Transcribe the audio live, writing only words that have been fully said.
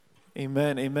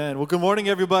Amen, amen. Well, good morning,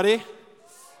 everybody.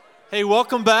 Hey,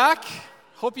 welcome back.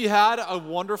 Hope you had a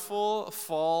wonderful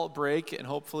fall break, and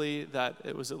hopefully that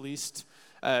it was at least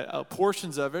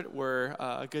portions of it were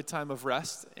a good time of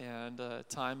rest and a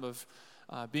time of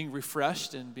being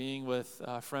refreshed and being with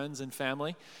friends and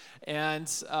family. And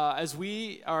as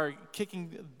we are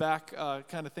kicking back,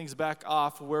 kind of things back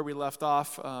off where we left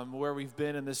off, where we've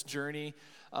been in this journey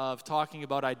of talking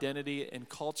about identity and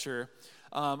culture,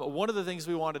 one of the things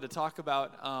we wanted to talk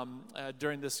about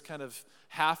during this kind of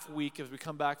half week as we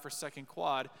come back for second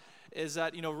quad is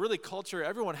that, really culture,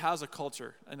 everyone has a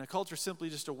culture, and a culture is simply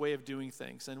just a way of doing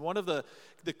things. And one of the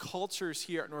cultures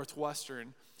here at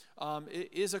Northwestern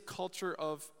is a culture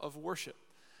of worship.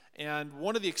 And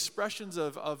one of the expressions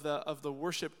of the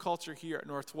worship culture here at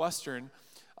Northwestern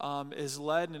is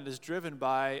led and is driven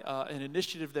by an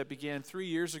initiative that began 3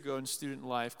 years ago in student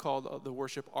life called the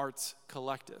Worship Arts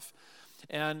Collective.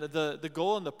 And the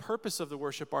goal and the purpose of the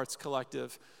Worship Arts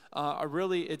Collective are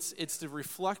really, it's to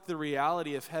reflect the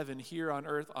reality of heaven here on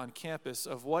earth on campus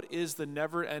of what is the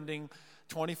never-ending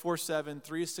 24/7,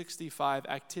 365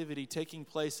 activity taking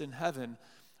place in heaven.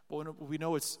 But we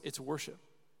know it's worship.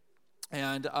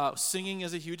 And singing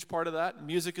is a huge part of that.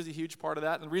 Music is a huge part of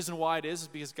that. And the reason why it is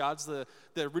because God's the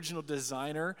original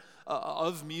designer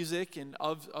of music and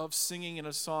of singing and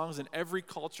of songs. And every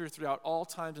culture throughout all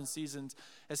times and seasons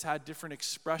has had different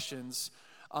expressions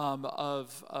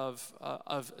of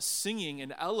singing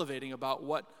and elevating about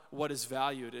what is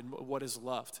valued and what is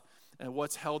loved, and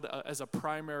what's held as a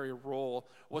primary role,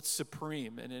 what's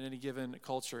supreme in any given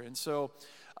culture. And so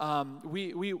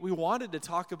we wanted to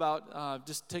talk about,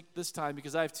 just take this time,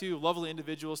 because I have two lovely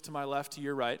individuals to my left, to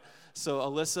your right. So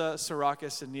Alyssa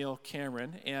Sarakis and Neil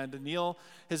Cameron. And Neil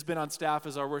has been on staff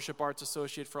as our Worship Arts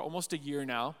Associate for almost a year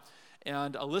now.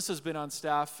 And Alyssa's been on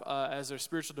staff as our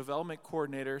Spiritual Development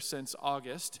Coordinator since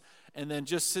August. And then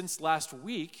just since last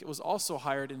week, was also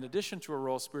hired, in addition to a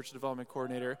role as Spiritual Development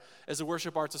Coordinator, as a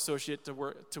Worship Arts Associate to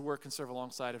work and serve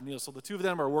alongside of Neil. So the two of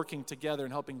them are working together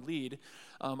and helping lead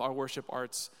our Worship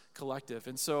Arts Collective.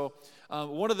 And so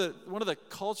one of the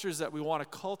cultures that we want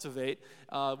to cultivate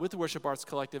with the Worship Arts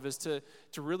Collective is to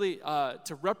really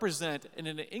to represent in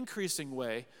an increasing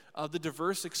way the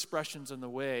diverse expressions in the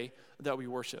way that we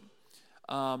worship.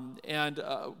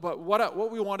 But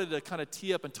what we wanted to kind of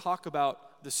tee up and talk about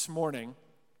this morning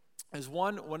is,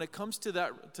 one, when it comes to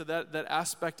that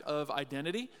aspect of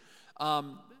identity,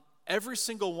 every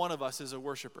single one of us is a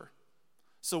worshiper.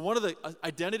 So one of the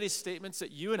identity statements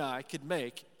that you and I could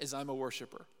make is, I'm a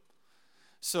worshiper.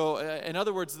 So in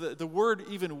other words, the word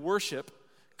even worship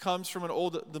comes from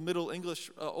Old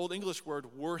English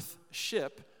word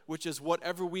worth-ship, which is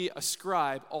whatever we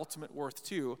ascribe ultimate worth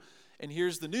to. And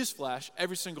here's the newsflash: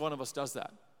 every single one of us does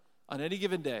that. On any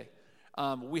given day,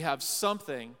 we have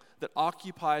something that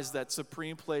occupies that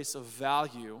supreme place of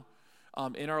value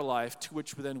in our life, to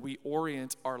which then we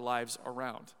orient our lives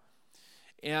around.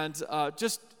 And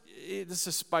this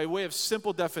is by way of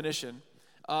simple definition,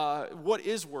 what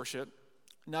is worship?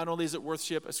 Not only is it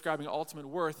worship, ascribing ultimate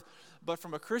worth, but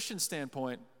from a Christian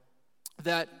standpoint,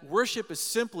 that worship is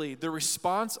simply the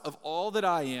response of all that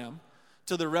I am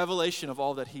to the revelation of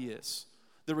all that He is.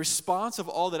 The response of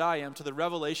all that I am to the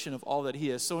revelation of all that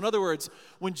He is. So in other words,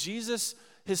 when Jesus,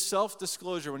 His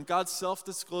self-disclosure, when God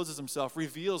self-discloses Himself,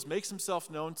 makes Himself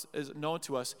known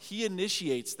to us, He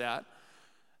initiates that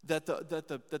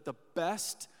the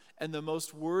best and the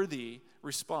most worthy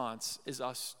response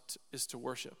is to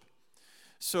worship.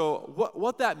 So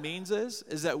what that means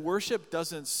is that worship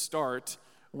doesn't start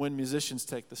when musicians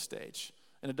take the stage,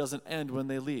 and it doesn't end when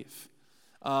they leave.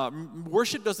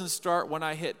 Worship doesn't start when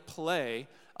I hit play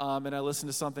and I listen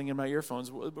to something in my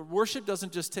earphones. Worship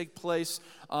doesn't just take place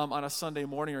on a Sunday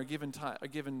morning or a given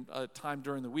time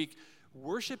during the week.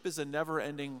 Worship is a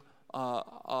never-ending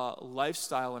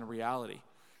lifestyle and reality.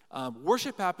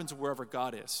 Worship happens wherever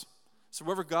God is. So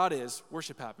wherever God is,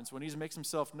 worship happens. When He makes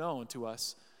Himself known to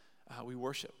us, we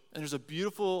worship. And there's a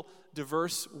beautiful,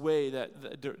 diversity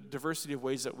of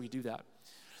ways that we do that.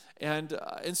 And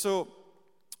so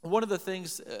one of the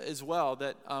things as well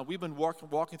that we've been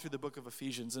walking through the book of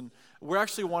Ephesians, and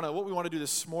what we want to do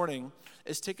this morning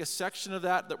is take a section of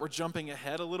that we're jumping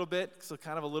ahead a little bit, so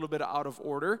kind of a little bit out of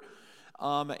order.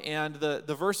 And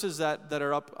the verses that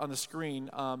are up on the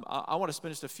screen, I want to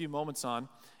spend just a few moments on,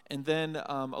 and then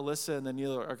Alyssa and then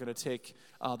Neil are going to take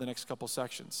the next couple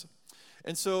sections.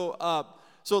 And so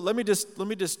let me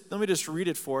just read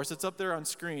it for us. It's up there on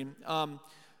screen.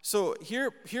 So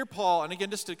here Paul, and again,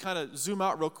 just to kind of zoom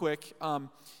out real quick,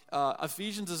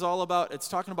 Ephesians is all about, it's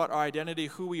talking about our identity,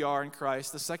 who we are in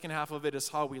Christ. The second half of it is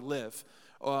how we live.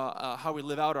 how we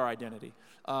live out our identity.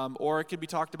 Or it could be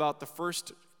talked about the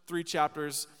first 3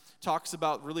 chapters talks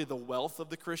about really the wealth of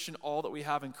the Christian, all that we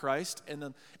have in Christ.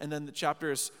 And then the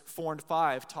chapters 4 and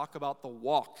 5 talk about the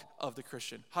walk of the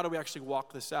Christian. How do we actually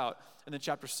walk this out? And then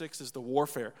chapter 6 is the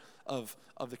warfare of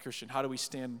the Christian. How do we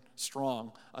stand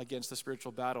strong against the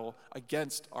spiritual battle,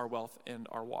 against our wealth and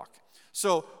our walk?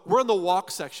 So we're in the walk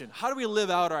section. How do we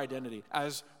live out our identity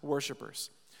as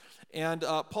worshipers? And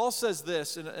Paul says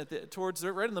this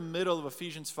right in the middle of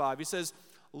Ephesians 5. He says,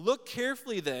 "Look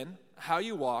carefully then how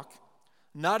you walk,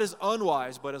 not as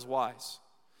unwise, but as wise,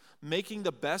 making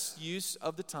the best use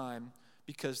of the time,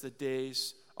 because the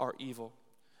days are evil.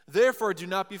 Therefore, do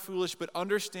not be foolish, but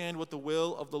understand what the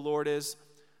will of the Lord is,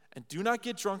 and do not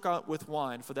get drunk with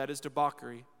wine, for that is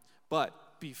debauchery,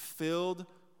 but be filled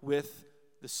with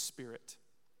the Spirit."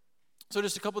 So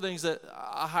just a couple things that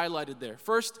I highlighted there.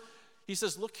 First, he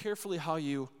says, look carefully how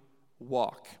you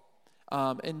walk.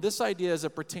 And this idea, as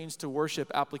it pertains to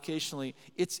worship applicationally,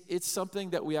 it's something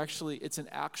that it's an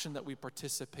action that we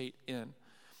participate in.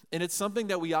 And it's something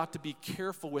that we ought to be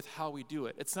careful with how we do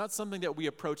it. It's not something that we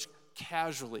approach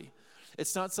casually.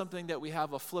 It's not something that we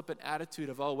have a flippant attitude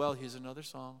of, oh, well, here's another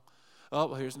song. Oh,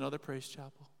 well, here's another praise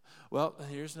chapel. Well,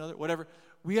 here's another, whatever.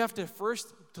 We have to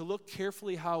first, to look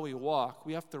carefully how we walk,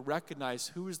 we have to recognize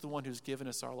who is the one who's given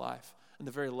us our life and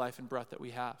the very life and breath that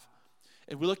we have.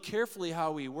 And we look carefully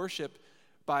how we worship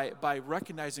by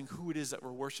recognizing who it is that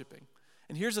we're worshiping.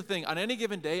 And here's the thing, on any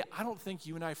given day, I don't think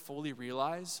you and I fully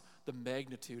realize the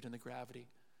magnitude and the gravity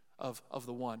of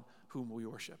the one whom we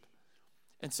worship.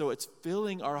 And so it's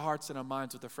filling our hearts and our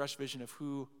minds with a fresh vision of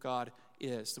who God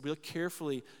is. So we look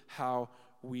carefully how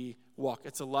we walk.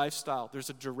 It's a lifestyle.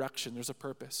 There's a direction. There's a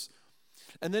purpose.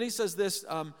 And then he says this,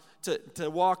 to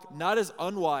walk not as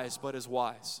unwise, but as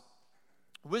wise.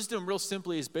 Wisdom, real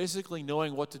simply, is basically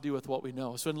knowing what to do with what we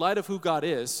know. So in light of who God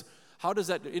is, how does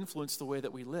that influence the way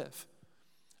that we live?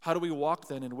 How do we walk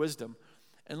then in wisdom?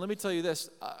 And let me tell you this,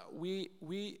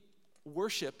 we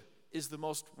worship is the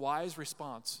most wise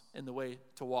response in the way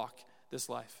to walk this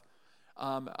life.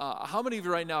 How many of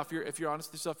you right now, if you're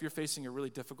honest with yourself, you're facing a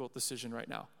really difficult decision right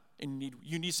now, and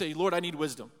you need to say, Lord, I need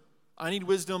wisdom. I need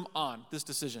wisdom on this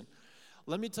decision.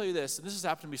 Let me tell you this, and this has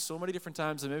happened to me so many different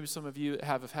times, and maybe some of you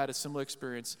have had a similar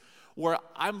experience, where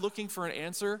I'm looking for an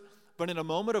answer, but in a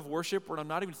moment of worship where I'm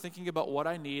not even thinking about what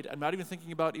I need, I'm not even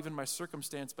thinking about even my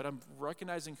circumstance, but I'm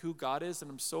recognizing who God is,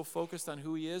 and I'm so focused on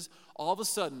who He is, all of a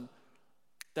sudden,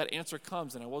 that answer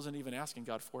comes, and I wasn't even asking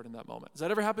God for it in that moment. Has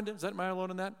that ever happened? Am I alone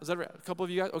in that? Is that a couple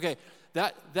of you guys? Okay,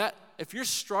 that if you're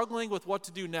struggling with what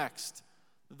to do next,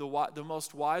 the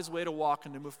most wise way to walk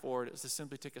and to move forward is to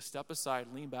simply take a step aside,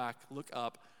 lean back, look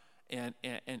up, and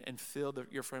fill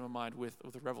your frame of mind with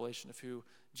the revelation of who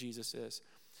Jesus is.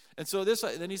 And so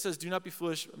then he says, do not be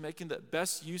foolish, making the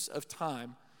best use of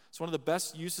time. So one of the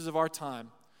best uses of our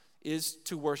time is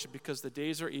to worship, because the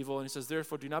days are evil. And he says,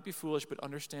 therefore, do not be foolish, but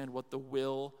understand what the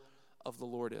will of the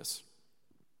Lord is.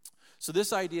 So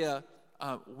this idea,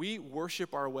 we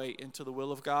worship our way into the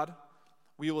will of God.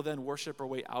 We will then worship our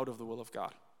way out of the will of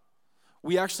God.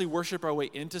 We actually worship our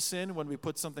way into sin when we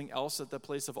put something else at the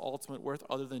place of ultimate worth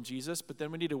other than Jesus, but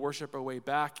then we need to worship our way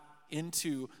back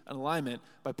into an alignment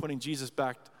by putting Jesus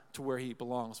back to where He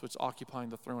belongs, which is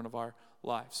occupying the throne of our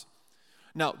lives.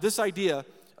 Now, this idea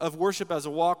of worship as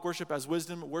a walk, worship as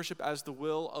wisdom, worship as the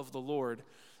will of the Lord,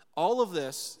 all of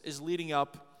this is leading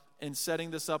up and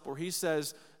setting this up where he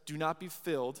says, do not be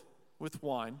filled with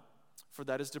wine, for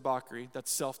that is debauchery,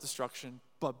 that's self-destruction,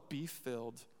 but be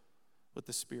filled with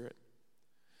the Spirit.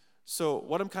 So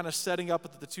what I'm kind of setting up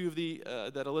with the two of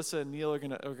that Alyssa and Neil are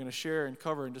going to share and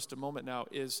cover in just a moment now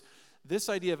is this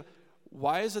idea of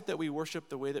why is it that we worship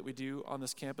the way that we do on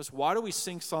this campus? Why do we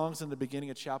sing songs in the beginning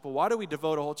of chapel? Why do we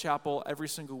devote a whole chapel every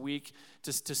single week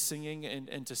to singing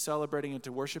and to celebrating and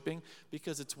to worshiping?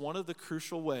 Because it's one of the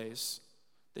crucial ways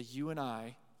that you and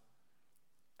I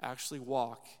actually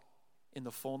walk in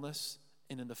the fullness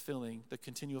and in the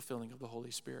continual filling of the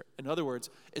Holy Spirit. In other words,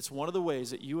 it's one of the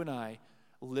ways that you and I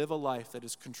live a life that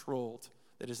is controlled,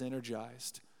 that is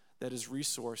energized, that is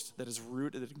resourced, that is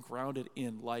rooted and grounded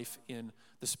in life in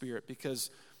the Spirit.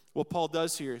 Because what Paul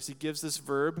does here is he gives this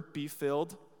verb, be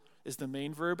filled, is the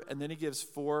main verb, and then he gives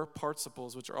 4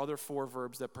 participles, which are other 4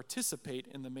 verbs that participate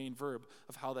in the main verb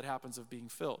of how that happens of being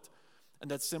filled. And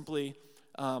that's simply,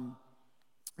 and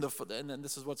then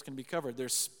this is what's going to be covered.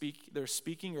 They're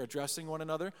speaking or addressing one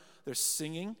another. There's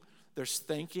singing, there's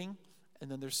thanking,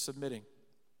 and then there's submitting.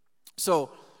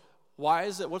 So why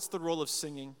is it? What's the role of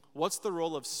singing? What's the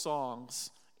role of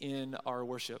songs in our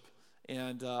worship?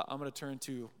 And I'm going to turn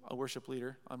to a worship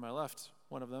leader on my left,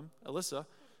 one of them, Alyssa,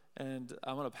 and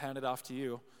I'm going to hand it off to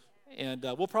you. And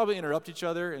we'll probably interrupt each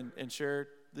other and share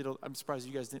little. I'm surprised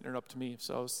you guys didn't interrupt me.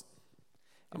 So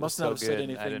I must not have said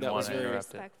anything that was very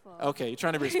respectful. Okay, you're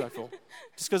trying to be respectful.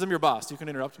 Just because I'm your boss, you can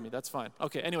interrupt me. That's fine.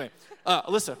 Okay, anyway,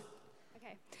 Alyssa.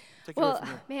 Okay. Take it away Well, from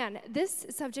here. man, this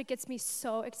subject gets me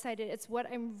so excited. It's what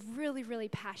I'm really, really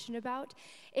passionate about,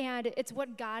 and it's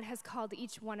what God has called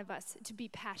each one of us to be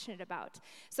passionate about.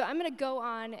 So I'm going to go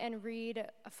on and read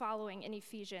following in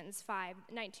Ephesians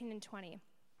 5:19 and 20. It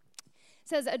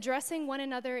says, addressing one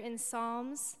another in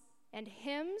psalms and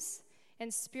hymns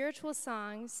and spiritual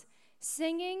songs,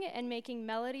 singing and making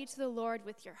melody to the Lord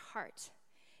with your heart,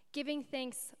 giving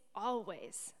thanks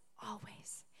always,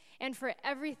 and for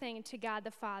everything to God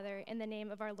the Father in the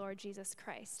name of our Lord Jesus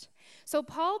Christ. So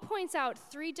Paul points out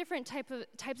 3 different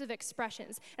types of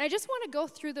expressions, and I just want to go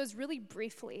through those really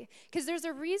briefly, because there's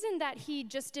a reason that he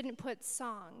just didn't put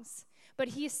songs, but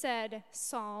he said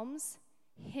psalms,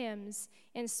 hymns,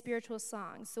 and spiritual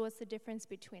songs. So what's the difference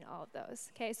between all of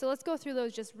those? Okay, so let's go through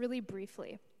those just really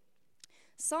briefly.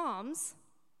 Psalms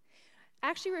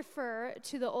actually refer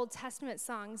to the Old Testament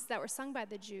songs that were sung by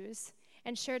the Jews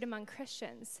and shared among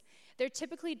Christians. They're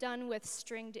typically done with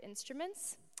stringed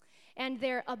instruments, and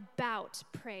they're about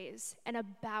praise and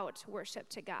about worship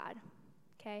to God,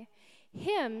 okay?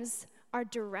 Hymns are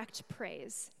direct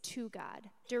praise to God,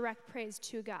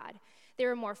 They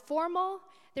were more formal.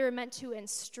 They were meant to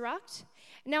instruct.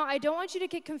 Now, I don't want you to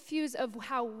get confused of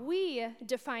how we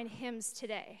define hymns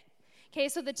today. Okay,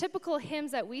 so the typical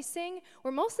hymns that we sing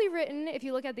were mostly written, if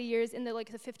you look at the years, in the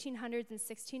 1500s and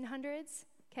 1600s.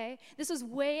 Okay, this was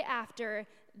way after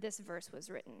this verse was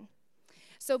written.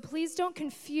 So please don't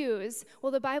confuse,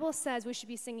 well, the Bible says we should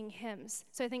be singing hymns,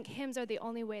 so I think hymns are the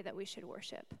only way that we should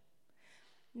worship.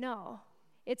 No,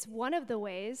 it's one of the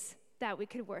ways that we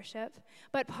could worship,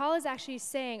 but Paul is actually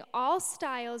saying all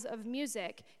styles of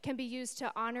music can be used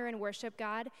to honor and worship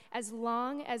God as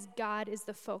long as God is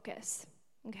the focus.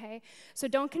 Okay, so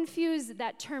don't confuse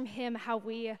that term hymn how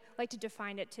we like to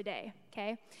define it today,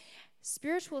 okay?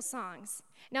 Spiritual songs.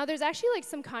 Now, there's actually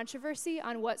some controversy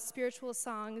on what spiritual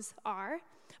songs are,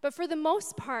 but for the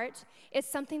most part, it's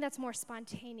something that's more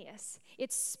spontaneous.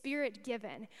 It's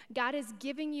spirit-given. God is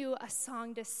giving you a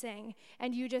song to sing,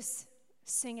 and you just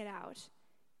sing it out.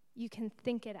 You can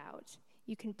think it out.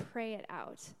 You can pray it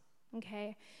out,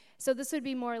 okay? So this would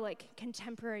be more like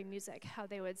contemporary music, how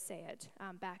they would say it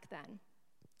back then.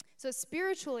 So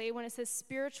spiritually, when it says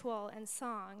spiritual and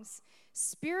songs,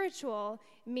 spiritual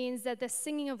means that the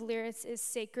singing of lyrics is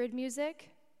sacred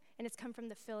music, and it's come from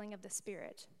the filling of the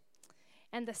Spirit.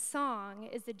 And the song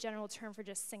is the general term for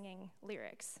just singing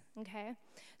lyrics, okay?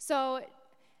 So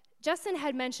Justin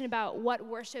had mentioned about what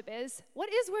worship is.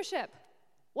 What is worship?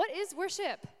 What is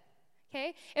worship?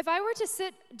 Okay? If I were to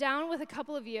sit down with a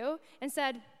couple of you and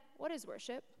said, what is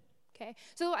worship? Okay,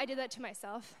 so I did that to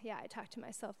myself. Yeah, I talked to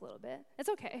myself a little bit. It's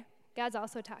okay. God's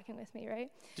also talking with me, right?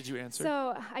 Did you answer?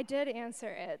 So I did answer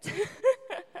it.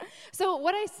 So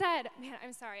what I said, man,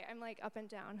 I'm sorry. I'm up and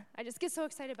down. I just get so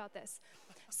excited about this.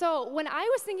 So when I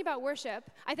was thinking about worship,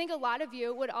 I think a lot of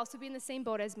you would also be in the same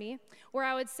boat as me, where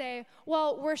I would say,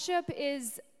 well, worship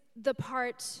is the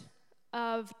part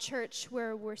of church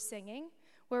where we're singing,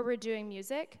 where we're doing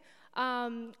music.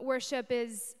 Worship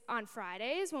is on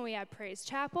Fridays when we have Praise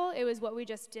Chapel. It was what we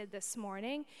just did this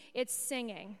morning. It's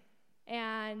singing,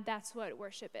 and that's what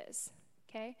worship is,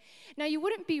 okay? Now, you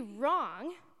wouldn't be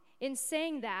wrong in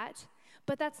saying that,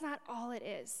 but that's not all it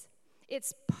is.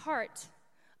 It's part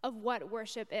of what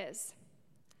worship is,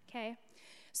 okay?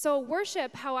 So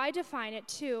worship, how I define it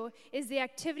too, is the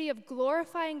activity of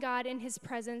glorifying God in his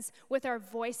presence with our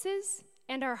voices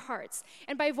and our hearts.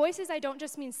 And by voices, I don't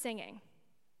just mean singing.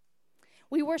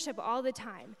 We worship all the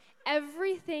time.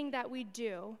 Everything that we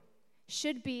do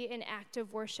should be an act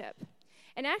of worship.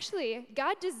 And actually,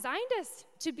 God designed us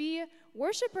to be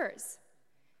worshipers.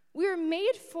 We were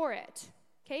made for it.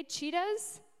 Okay,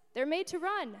 cheetahs, they're made to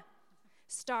run.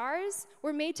 Stars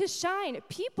were made to shine.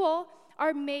 People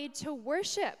are made to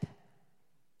worship.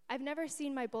 I've never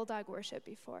seen my bulldog worship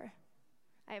before.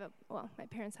 My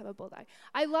parents have a bulldog.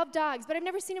 I love dogs, but I've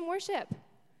never seen him worship.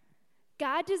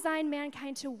 God designed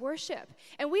mankind to worship,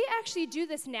 and we actually do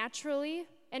this naturally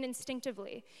and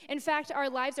instinctively. In fact, our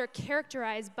lives are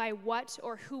characterized by what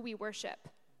or who we worship,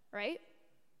 right?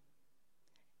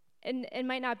 And it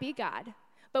might not be God,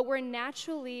 but we're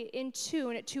naturally in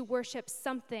tune to worship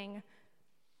something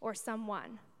or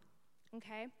someone,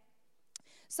 okay?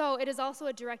 So it is also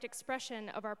a direct expression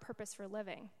of our purpose for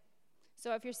living.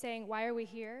 So if you're saying, why are we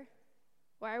here?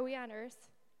 Why are we on earth?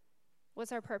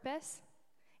 What's our purpose?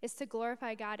 It's to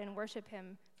glorify God and worship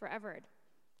him forever,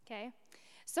 okay?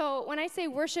 So when I say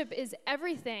worship is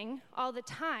everything all the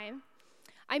time,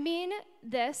 I mean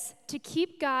this to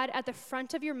keep God at the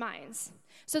front of your minds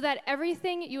so that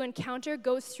everything you encounter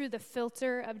goes through the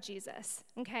filter of Jesus,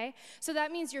 okay? So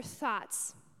that means your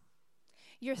thoughts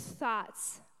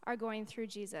are going through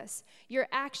Jesus. Your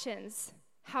actions,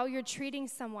 how you're treating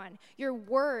someone, your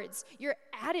words, your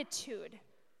attitude,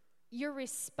 your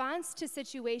response to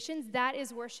situations, that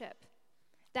is worship.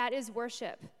 That is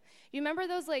worship. You remember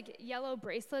those like yellow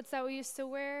bracelets that we used to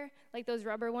wear? Like those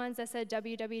rubber ones that said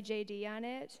WWJD on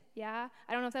it? Yeah?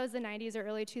 I don't know if that was the 90s or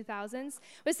early 2000s.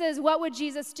 But it says, what would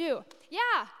Jesus do?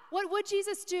 Yeah, what would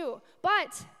Jesus do?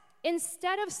 But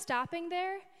instead of stopping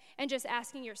there and just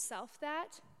asking yourself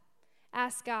that,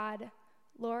 ask God,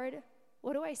 Lord,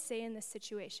 what do I say in this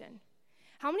situation?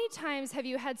 How many times have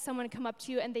you had someone come up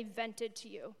to you and they vented to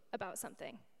you about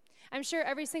something? I'm sure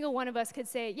every single one of us could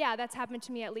say, yeah, that's happened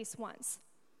to me at least once.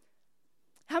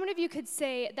 How many of you could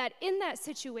say that in that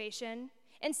situation,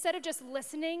 instead of just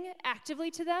listening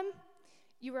actively to them,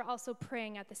 you were also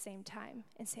praying at the same time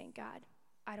and saying, God,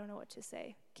 I don't know what to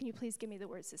say. Can you please give me the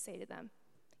words to say to them?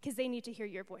 Because they need to hear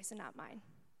your voice and not mine.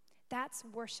 That's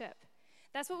worship.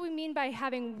 That's what we mean by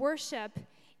having worship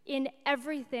in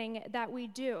everything that we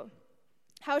do.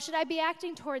 How should I be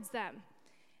acting towards them?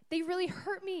 They really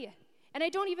hurt me, and I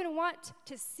don't even want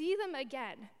to see them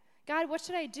again. God, what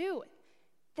should I do?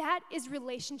 That is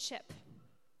relationship.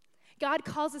 God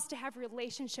calls us to have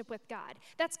relationship with God.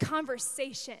 That's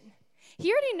conversation.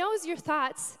 He already knows your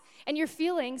thoughts and your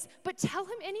feelings, but tell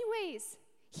him anyways.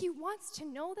 He wants to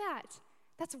know that.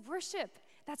 That's worship.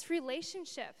 That's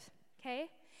relationship, okay?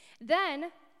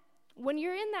 Then, when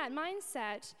you're in that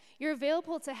mindset, you're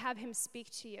available to have him speak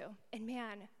to you. And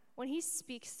man, when he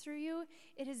speaks through you,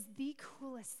 it is the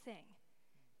coolest thing.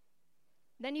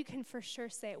 Then you can for sure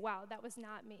say, wow, that was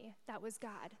not me. That was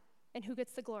God. And who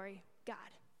gets the glory? God.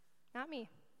 Not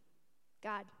me.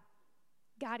 God.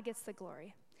 God gets the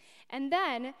glory. And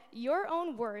then your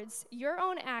own words, your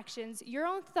own actions, your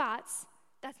own thoughts,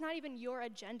 that's not even your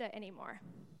agenda anymore.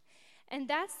 And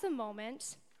that's the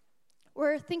moment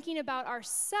where thinking about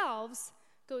ourselves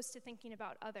goes to thinking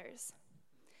about others.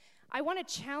 I want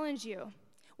to challenge you.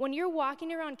 When you're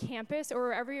walking around campus or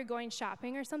wherever you're going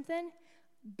shopping or something,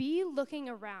 be looking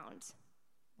around.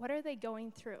 What are they going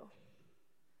through?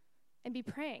 And be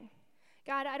praying.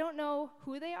 God, I don't know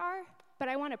who they are, but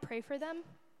I want to pray for them.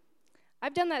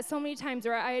 I've done that so many times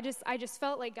where I just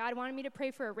felt like God wanted me to pray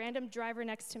for a random driver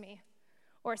next to me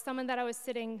or someone that I was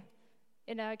sitting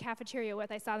in a cafeteria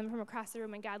with. I saw them from across the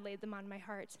room and God laid them on my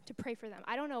heart to pray for them.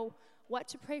 I don't know what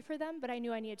to pray for them, but I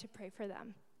knew I needed to pray for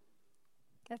them.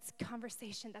 That's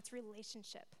conversation. That's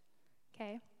relationship.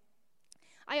 Okay?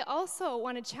 I also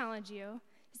want to challenge you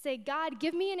to say, God,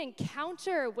 give me an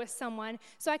encounter with someone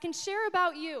so I can share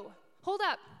about you. Hold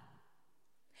up.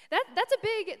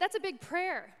 That's a big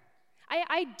prayer.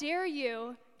 I dare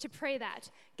you to pray that.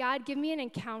 God, give me an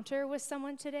encounter with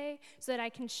someone today so that I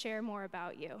can share more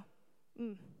about you.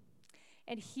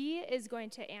 And he is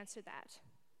going to answer that.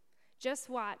 Just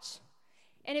watch.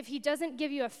 And if he doesn't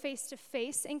give you a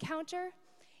face-to-face encounter,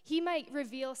 he might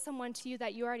reveal someone to you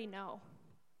that you already know,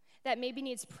 that maybe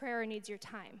needs prayer or needs your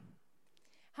time.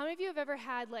 How many of you have ever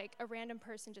had like a random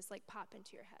person just like pop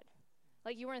into your head?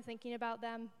 Like you weren't thinking about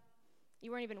them, you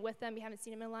weren't even with them, you haven't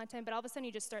seen them in a long time, but all of a sudden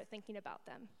you just start thinking about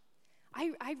them.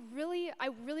 I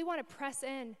really want to press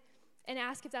in and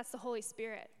ask if that's the Holy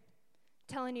Spirit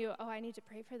telling you, oh, I need to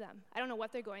pray for them. I don't know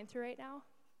what they're going through right now,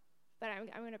 but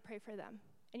I'm going to pray for them.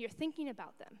 And you're thinking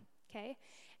about them, okay?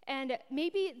 And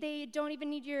maybe they don't even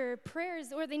need your prayers,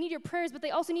 or they need your prayers, but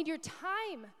they also need your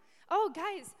time. Oh,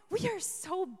 guys, we are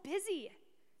so busy.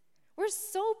 We're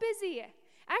so busy.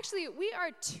 Actually, we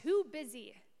are too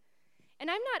busy.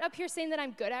 And I'm not up here saying that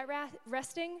I'm good at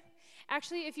resting.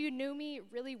 Actually, if you knew me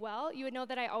really well, you would know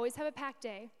that I always have a packed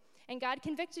day. And God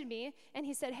convicted me, and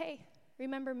he said, hey,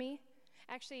 remember me?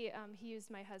 Actually, he used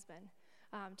my husband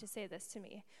to say this to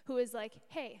me, who was like,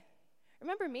 hey,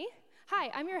 remember me? Hi,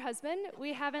 I'm your husband.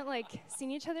 We haven't,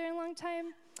 seen each other in a long time.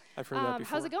 I've heard that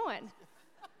before. How's it going?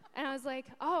 And I was like,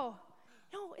 oh,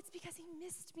 no, it's because he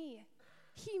missed me.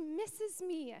 He misses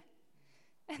me.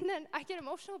 And then I get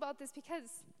emotional about this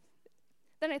because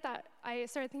then I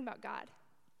started thinking about God.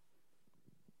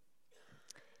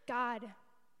 God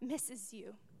misses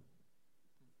you.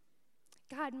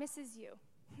 God misses you.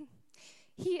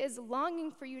 He is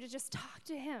longing for you to just talk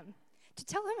to him, to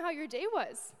tell him how your day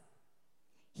was.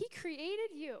 He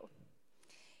created you.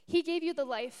 He gave you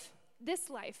this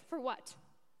life, for what?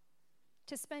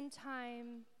 To spend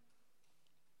time,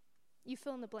 you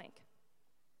fill in the blank.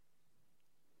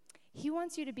 He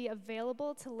wants you to be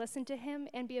available to listen to him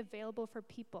and be available for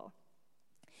people.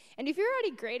 And if you're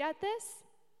already great at this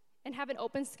and have an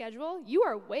open schedule, you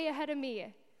are way ahead of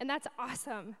me, and that's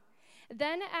awesome.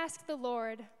 Then ask the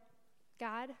Lord,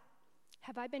 God,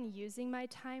 have I been using my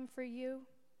time for you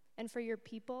and for your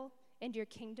people and your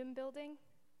kingdom building?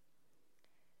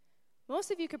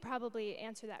 Most of you could probably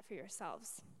answer that for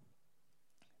yourselves.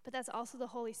 But that's also the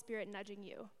Holy Spirit nudging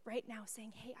you right now,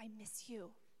 saying, hey, I miss you.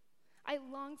 I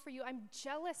long for you. I'm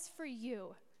jealous for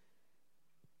you.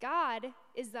 God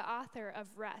is the author of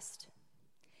rest.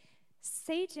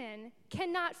 Satan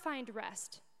cannot find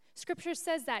rest. Scripture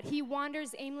says that. He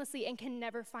wanders aimlessly and can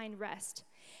never find rest.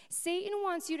 Satan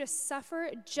wants you to suffer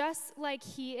just like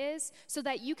he is so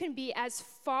that you can be as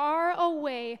far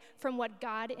away from what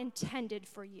God intended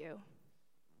for you,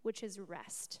 which is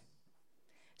rest,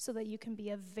 so that you can be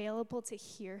available to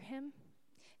hear him,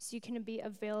 so you can be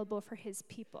available for his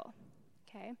people,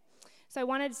 okay? So I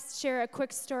wanted to share a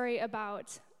quick story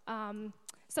about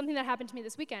something that happened to me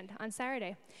this weekend on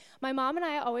Saturday. My mom and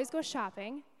I always go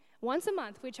shopping. Once a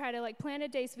month, we try to plan a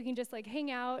day so we can just hang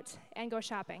out and go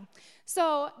shopping.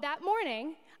 So that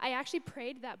morning, I actually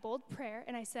prayed that bold prayer,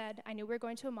 and I said, I knew we were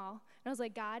going to a mall, and I was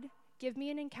like, God, give me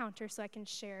an encounter so I can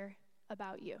share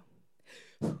about you.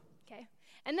 Okay.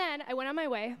 And then I went on my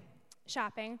way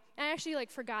shopping, and I actually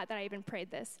forgot that I even prayed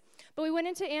this. But we went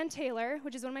into Ann Taylor,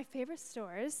 which is one of my favorite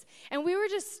stores, and we were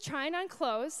just trying on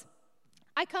clothes.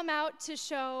 I come out to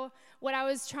show what I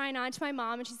was trying on to my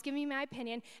mom, and she's giving me my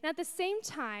opinion. And at the same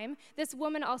time, this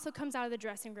woman also comes out of the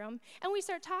dressing room, and we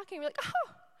start talking. We're like,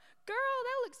 oh, girl,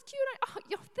 that looks cute.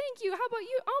 Oh, thank you. How about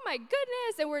you? Oh, my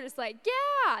goodness. And we're just like,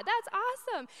 yeah, that's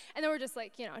awesome. And then we're just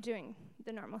doing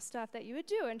the normal stuff that you would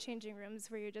do in changing rooms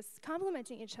where you're just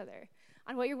complimenting each other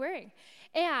on what you're wearing.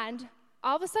 And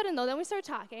all of a sudden, though, then we start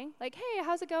talking, like, hey,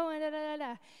 how's it going? Da, da, da,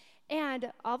 da.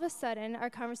 And all of a sudden, our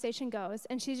conversation goes,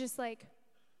 and she's just like,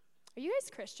 are you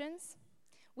guys Christians?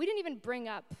 We didn't even bring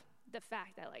up the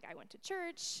fact that, I went to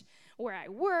church, where I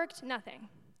worked, nothing.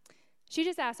 She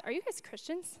just asked, are you guys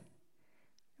Christians?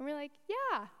 And we're like,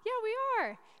 yeah, we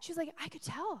are. She was like, I could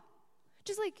tell.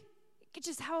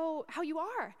 Just how you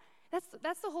are.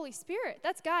 That's the Holy Spirit.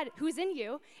 That's God who's in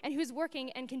you and who's working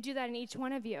and can do that in each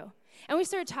one of you. And we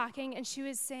started talking, and she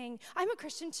was saying, I'm a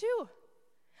Christian too.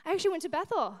 I actually went to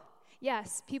Bethel.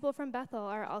 Yes, people from Bethel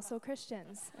are also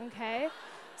Christians, okay?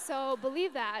 So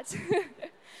believe that.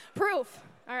 Proof,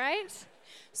 all right?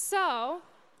 So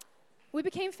we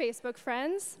became Facebook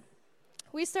friends.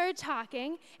 We started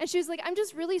talking, and she was like, I'm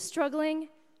just really struggling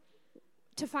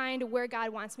to find where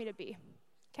God wants me to be,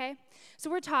 okay?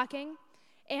 So we're talking,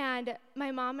 and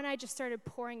my mom and I just started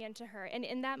pouring into her. And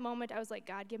in that moment, I was like,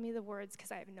 God, give me the words,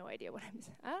 because I have no idea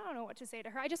I don't know what to say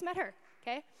to her. I just met her,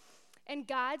 okay? And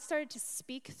God started to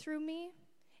speak through me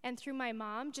and through my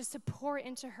mom, just to pour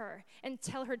into her and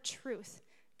tell her truth.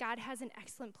 God has an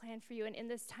excellent plan for you, and in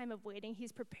this time of waiting,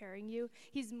 he's preparing you.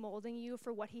 He's molding you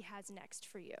for what he has next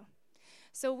for you.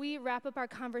 So we wrap up our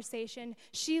conversation.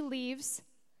 She leaves.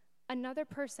 Another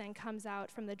person comes out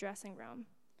from the dressing room,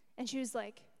 and she was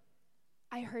like,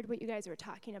 I heard what you guys were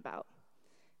talking about,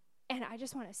 and I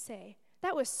just want to say,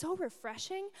 that was so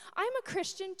refreshing. I'm a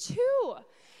Christian too.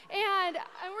 And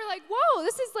we're like, whoa,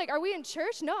 this is are we in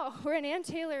church? No, we're in Ann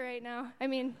Taylor right now. I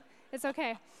mean, it's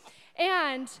okay.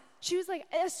 And she was like,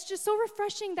 it's just so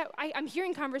refreshing that I'm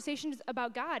hearing conversations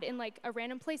about God in a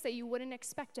random place that you wouldn't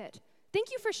expect it.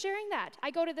 Thank you for sharing that. I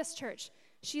go to this church.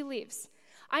 She leaves.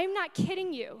 I'm not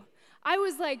kidding you. I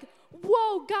was like,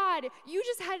 whoa, God, you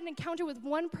just had an encounter with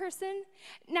one person.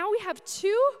 Now we have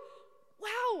two?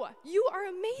 Wow, you are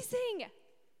amazing.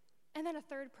 And then a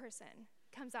third person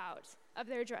comes out of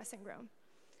their dressing room,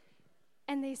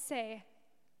 and they say,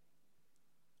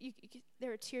 there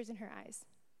were tears in her eyes.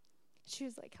 She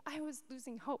was like, I was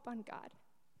losing hope on God.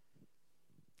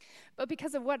 But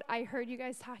because of what I heard you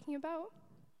guys talking about,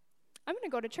 I'm going to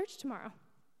go to church tomorrow.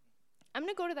 I'm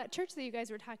going to go to that church that you guys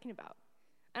were talking about.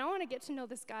 And I want to get to know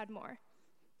this God more,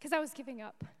 because I was giving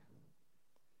up.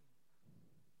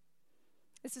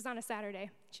 This was on a Saturday.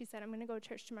 She said, I'm going to go to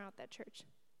church tomorrow at that church.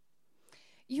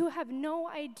 You have no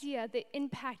idea the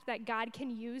impact that God can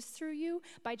use through you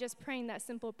by just praying that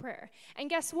simple prayer.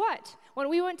 And guess what? When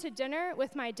we went to dinner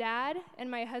with my dad and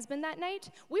my husband that night,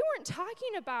 we weren't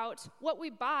talking about what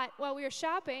we bought while we were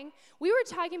shopping. We were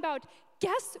talking about,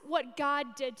 guess what God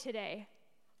did today?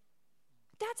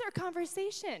 That's our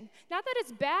conversation. Not that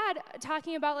it's bad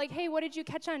talking about hey, what did you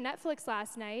catch on Netflix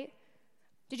last night?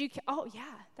 Oh yeah,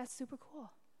 that's super cool.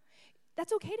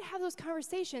 That's okay to have those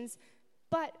conversations,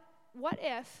 but what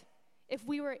if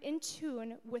we were in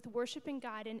tune with worshiping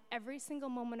God in every single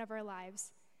moment of our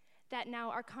lives, that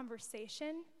now our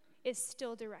conversation is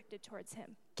still directed towards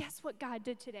him. Guess what God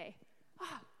did today?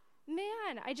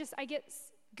 Man, I get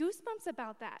goosebumps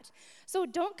about that. So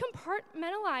don't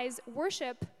compartmentalize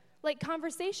worship like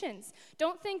conversations.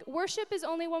 Don't think worship is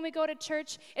only when we go to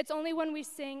church, it's only when we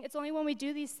sing, it's only when we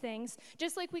do these things,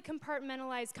 just like we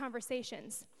compartmentalize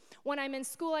conversations. When I'm in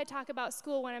school, I talk about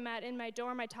school. When I'm in my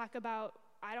dorm, I talk about,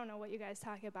 I don't know what you guys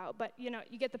talk about, but you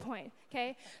get the point,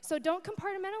 okay? So don't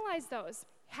compartmentalize those.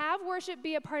 Have worship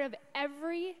be a part of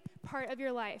every part of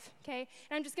your life, okay?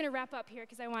 And I'm just going to wrap up here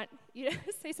because I want you to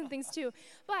say some things too.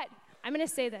 But I'm going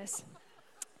to say this.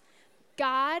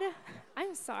 God,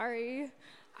 I'm sorry.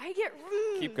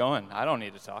 Keep going. I don't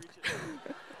need to talk.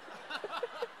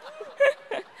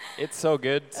 It's so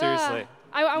good. Seriously.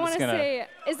 I want to say,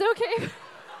 is it okay?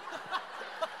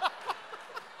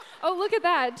 Oh, look at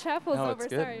that. Chapel's no, over.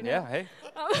 It's good. Sorry. Yeah, hey.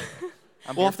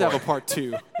 We'll have to have a part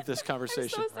 2 of this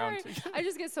conversation. I'm so sorry. I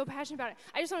just get so passionate about it.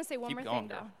 I just want to say one more thing,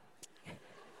 though.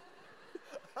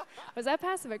 Was that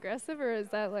passive aggressive or is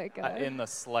that like in the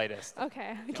slightest.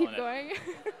 Okay, keep going.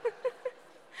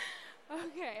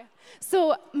 Okay.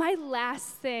 So my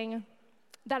last thing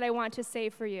that I want to say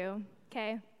for you,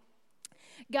 okay?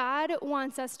 God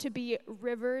wants us to be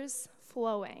rivers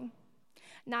flowing,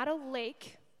 not a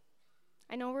lake.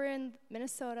 I know we're in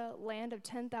Minnesota, land of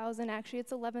 10,000. Actually,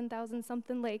 it's 11,000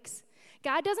 something lakes.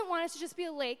 God doesn't want us to just be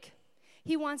a lake.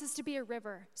 He wants us to be a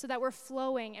river so that we're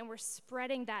flowing and we're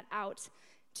spreading that out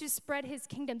to spread his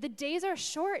kingdom. The days are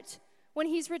short when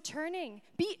he's returning.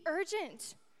 Be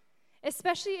urgent,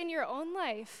 especially in your own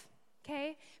life,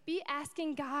 okay? Be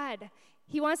asking God.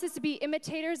 He wants us to be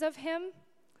imitators of him,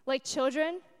 like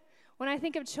children. When I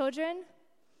think of children,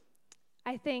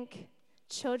 I think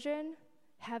children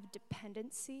have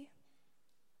dependency.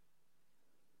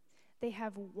 They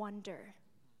have wonder.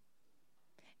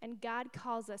 And God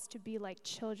calls us to be like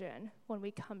children when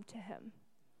we come to him.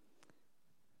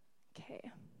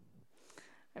 Okay,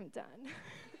 I'm done.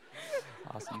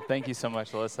 Awesome. Thank you so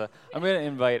much, Alyssa. I'm going to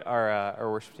invite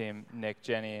our worship team, Nick,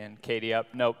 Jenny, and Katie up.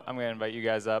 Nope, I'm going to invite you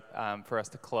guys up for us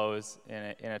to close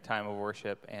in a time of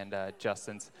worship. And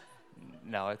Justin's,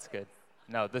 no, it's good.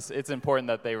 No, it's important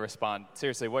that they respond.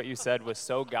 Seriously, what you said was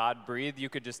so God-breathed, you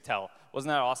could just tell. Wasn't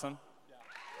that awesome?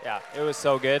 Yeah, it was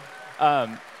so good.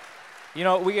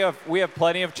 We have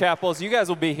plenty of chapels. You guys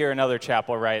will be here another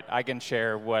chapel, right? I can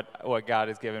share what God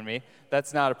has given me.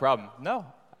 That's not a problem. No,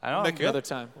 I don't. Make another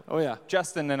time. Oh yeah.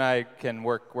 Justin and I can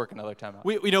work another time out.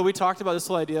 We talked about this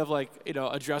whole idea of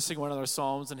addressing one another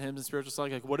psalms and hymns and spiritual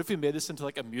songs. Like, what if we made this into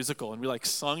like a musical and we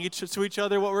sung to each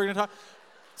other what we're going to talk?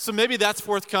 So maybe that's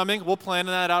forthcoming. We'll plan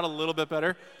that out a little bit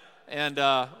better, and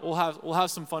we'll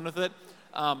have some fun with it.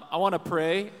 I want to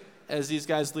pray as these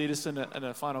guys lead us in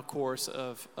a final course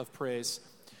of praise.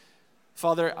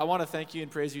 Father, I want to thank you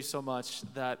and praise you so much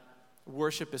that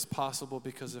worship is possible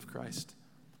because of Christ.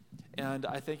 And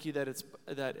I thank you that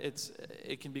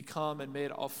it can become and may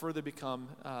it all further become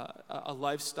a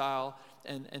lifestyle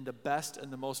and the best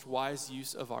and the most wise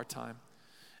use of our time.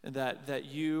 And that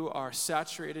you are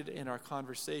saturated in our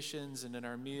conversations and in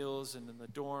our meals and in the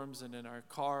dorms and in our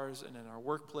cars and in our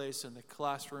workplace and the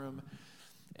classroom.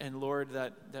 And Lord,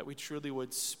 that we truly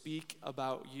would speak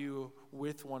about you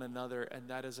with one another, and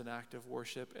that is an act of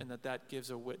worship, and that gives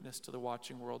a witness to the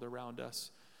watching world around us.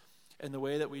 And the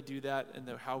way that we do that and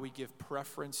how we give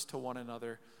preference to one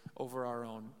another over our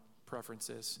own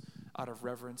preferences out of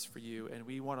reverence for you. And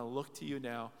we want to look to you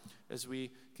now as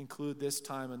we conclude this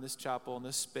time in this chapel, in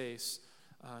this space,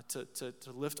 to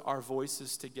lift our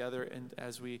voices together, and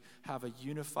as we have a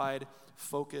unified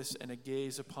focus and a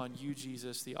gaze upon you,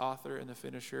 Jesus, the author and the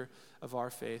finisher of our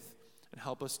faith, and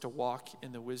help us to walk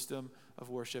in the wisdom of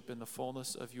worship, in the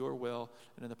fullness of your will,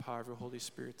 and in the power of your Holy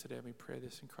Spirit today. And we pray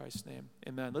this in Christ's name.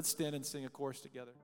 Amen. Let's stand and sing a chorus together.